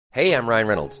Hey, I'm Ryan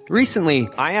Reynolds. Recently,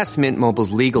 I asked Mint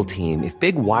Mobile's legal team if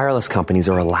big wireless companies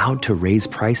are allowed to raise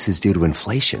prices due to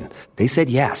inflation. They said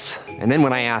yes. And then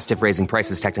when I asked if raising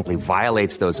prices technically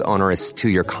violates those onerous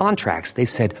two-year contracts, they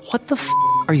said, "What the f***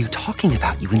 are you talking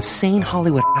about, you insane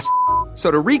Hollywood ass?" So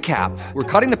to recap, we're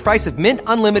cutting the price of Mint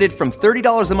Unlimited from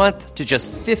 $30 a month to just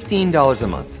 $15 a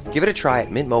month. Give it a try at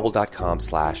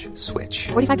mintmobile.com/switch.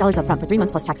 $45 up front for 3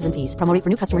 months plus taxes and fees. Promo rate for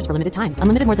new customers for limited time.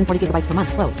 Unlimited more than 40 gigabytes per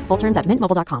month. Slows full terms at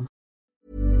mintmobile.com.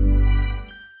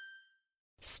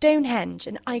 Stonehenge,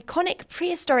 an iconic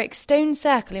prehistoric stone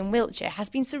circle in Wiltshire, has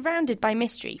been surrounded by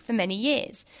mystery for many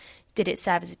years. Did it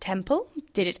serve as a temple?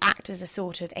 Did it act as a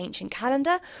sort of ancient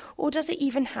calendar? Or does it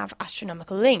even have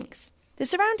astronomical links? The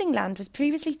surrounding land was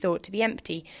previously thought to be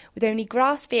empty, with only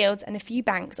grass fields and a few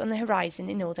banks on the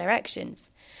horizon in all directions.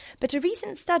 But a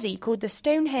recent study called the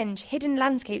Stonehenge Hidden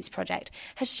Landscapes Project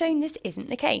has shown this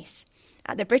isn't the case.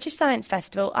 At the British Science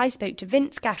Festival, I spoke to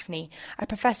Vince Gaffney, a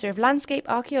professor of landscape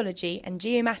archaeology and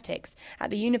geomatics at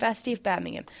the University of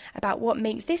Birmingham, about what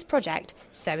makes this project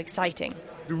so exciting.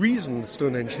 The reason the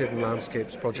Stonehenge Hidden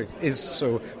Landscapes project is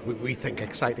so, we think,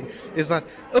 exciting is that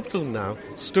up till now,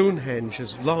 Stonehenge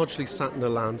has largely sat in a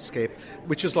landscape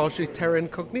which is largely terra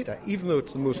incognita, even though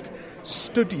it's the most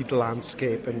studied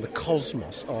landscape in the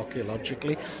cosmos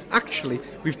archaeologically. Actually,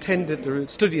 we've tended to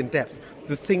study in depth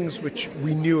the things which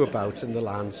we knew about in the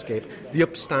landscape, the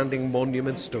upstanding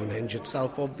monuments, Stonehenge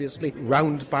itself obviously,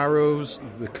 round barrows,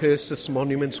 the Cursus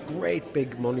monuments, great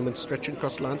big monuments stretching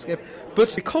across the landscape.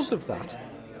 But because of that,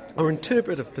 our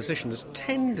interpretive position has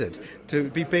tended to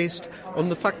be based on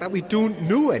the fact that we don't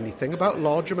know anything about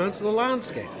large amounts of the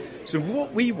landscape. So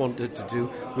what we wanted to do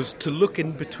was to look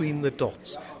in between the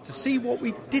dots, to see what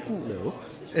we didn't know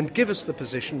and give us the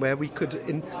position where we could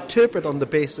interpret on the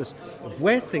basis of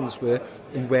where things were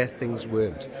and where things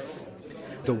weren't.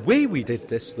 The way we did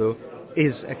this, though,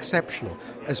 is exceptional.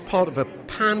 As part of a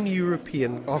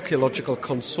pan-European archaeological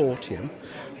consortium,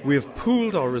 we have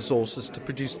pooled our resources to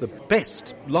produce the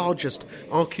best, largest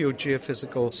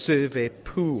archaeogeophysical survey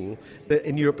pool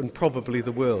in Europe and probably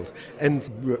the world. And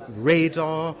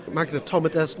radar,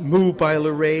 magnetometers, mobile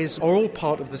arrays are all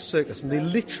part of the circus, and they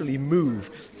literally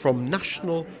move from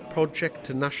national project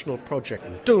to national project.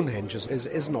 And Stonehenge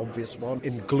is an obvious one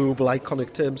in global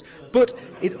iconic terms, but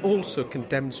it also can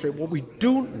demonstrate what we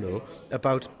don't know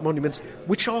about monuments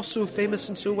which are so famous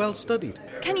and so well studied.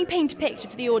 Can you paint a picture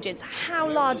for the audience? How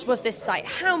large was this site?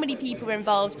 How many people were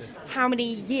involved? How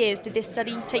many years did this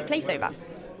study take place over?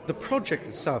 The project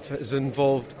itself has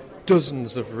involved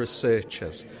dozens of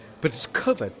researchers, but it's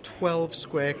covered 12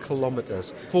 square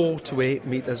kilometres, 4 to 8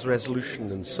 metres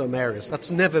resolution in some areas.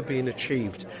 That's never been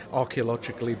achieved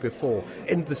archaeologically before.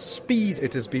 And the speed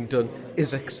it has been done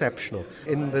is exceptional.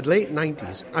 In the late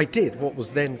 90s, I did what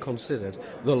was then considered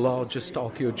the largest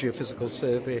archaeogeophysical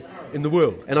survey in the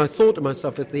world. And I thought to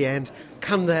myself at the end,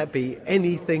 can there be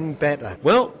anything better?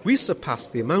 Well, we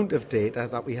surpassed the amount of data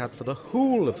that we had for the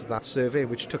whole of that survey,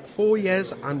 which took 4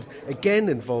 years and again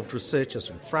involved researchers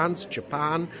from France,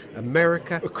 Japan,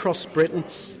 America, across Britain.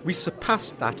 We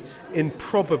surpassed that in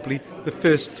probably the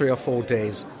first 3 or 4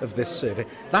 days of this survey.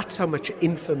 That's how much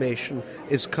information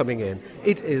is coming in.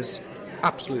 It is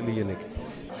absolutely unique.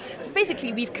 So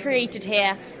basically, we've created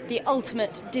here the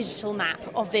ultimate digital map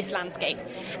of this landscape.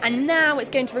 And now it's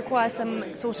going to require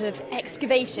some sort of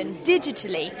excavation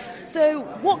digitally. So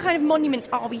what kind of monuments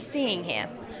are we seeing here?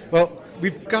 Well,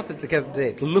 we've gathered together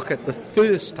today to look at the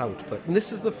first output, and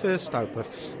this is the first output,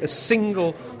 a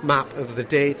single map of the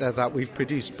data that we've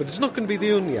produced, but it's not going to be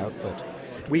the only output.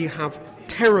 We have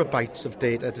terabytes of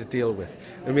data to deal with,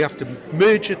 and we have to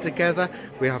merge it together,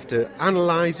 we have to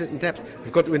analyse it in depth,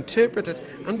 we've got to interpret it,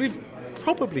 and we've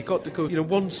probably got to go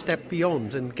one step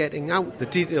beyond in getting out the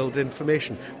detailed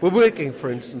information. We're working,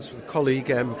 for instance, with a colleague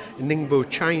in Ningbo,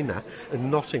 China, in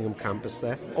Nottingham campus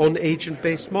there, on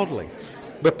agent-based modelling.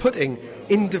 We're putting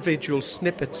individual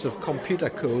snippets of computer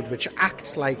code which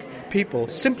act like people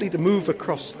simply to move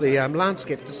across the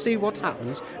landscape to see what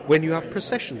happens when you have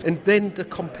procession, and then to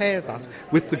compare that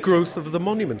with the growth of the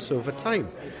monuments over time.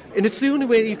 And it's the only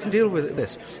way you can deal with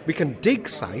this. We can dig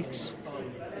sites,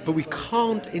 but we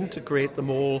can't integrate them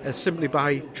all simply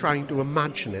by trying to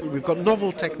imagine it. We've got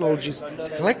novel technologies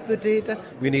to collect the data.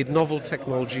 We need novel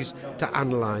technologies to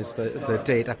analyse the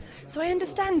data. So I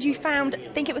understand you found, I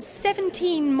think it was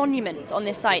 17 monuments on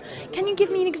this site. Can you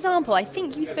give me an example? I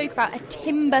think you spoke about a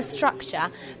timber structure,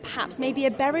 perhaps maybe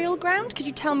a burial ground. Could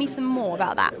you tell me some more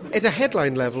about that? At a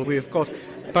headline level, we've got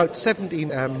about 17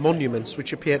 monuments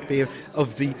which appear to be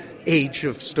of the age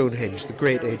of Stonehenge, the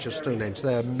great age of Stonehenge.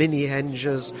 There are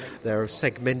mini-henges, there are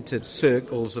segmented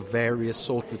circles of various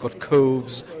sorts. We've got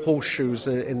coves, horseshoes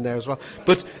in there as well.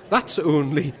 But that's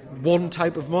only one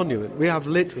type of monument. We have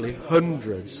literally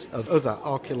hundreds of other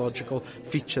archaeological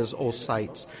features or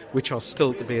sites which are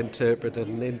still to be interpreted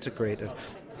and integrated.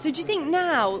 So do you think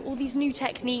now, all these new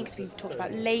techniques, we've talked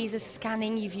about laser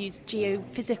scanning, you've used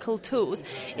geophysical tools,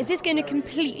 is this going to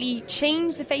completely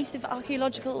change the face of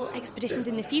archaeological expeditions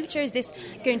in the future? Is this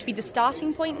going to be the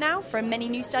starting point now for many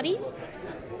new studies?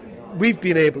 We've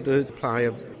been able to apply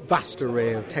a vast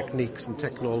array of techniques and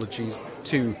technologies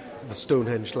to the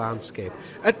Stonehenge landscape.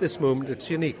 At this moment it's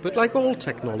unique, but like all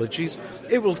technologies,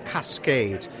 it will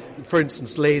cascade. For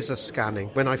instance, laser scanning.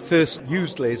 When I first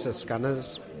used laser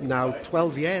scanners, now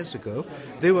 12 years ago,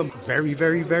 they were very,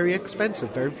 very, very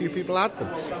expensive. Very few people had them.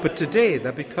 But today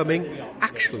they're becoming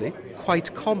actually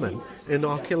quite common in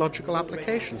archaeological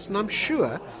applications. And I'm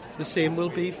sure the same will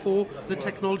be for the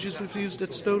technologies we've used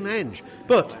at Stonehenge.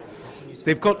 But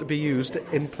they've got to be used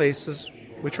in places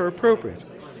which are appropriate.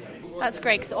 That's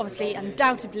great, because obviously,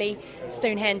 undoubtedly,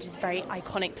 Stonehenge is a very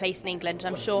iconic place in England,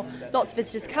 and I'm sure lots of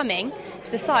visitors coming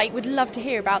to the site would love to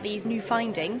hear about these new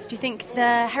findings. Do you think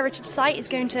the heritage site is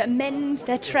going to amend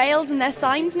their trails and their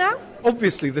signs now?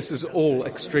 Obviously, this is all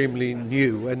extremely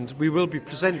new, and we will be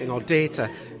presenting our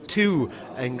data to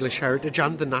English Heritage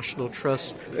and the National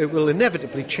Trust. It will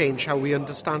inevitably change how we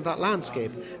understand that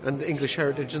landscape, and English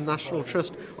Heritage and National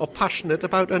Trust are passionate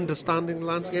about understanding the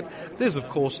landscape. There's, of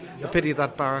course, a pity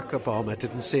that Barack Obama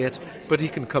didn't see it, but he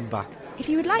can come back. If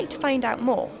you would like to find out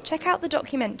more, check out the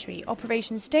documentary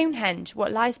Operation Stonehenge,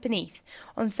 What Lies Beneath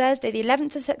on Thursday the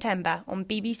 11th of September on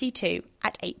BBC Two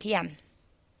at 8 p.m.